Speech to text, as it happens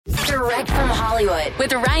Direct from Hollywood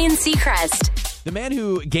with Ryan Seacrest. The man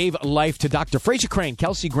who gave life to Dr. Frasier Crane,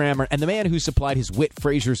 Kelsey Grammer, and the man who supplied his wit,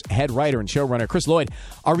 Frasier's head writer and showrunner, Chris Lloyd,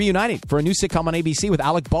 are reuniting for a new sitcom on ABC with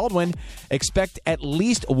Alec Baldwin. Expect at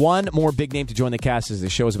least one more big name to join the cast, as the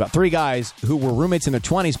show is about three guys who were roommates in their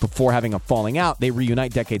 20s before having a falling out. They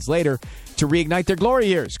reunite decades later to reignite their glory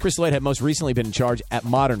years. Chris Lloyd had most recently been in charge at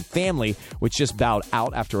Modern Family, which just bowed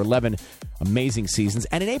out after 11 amazing seasons.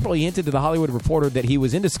 And in April, he hinted to The Hollywood Reporter that he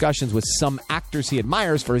was in discussions with some actors he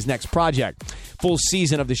admires for his next project. Full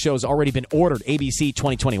season of the show has already been ordered, ABC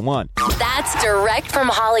 2021. That's Direct from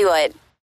Hollywood.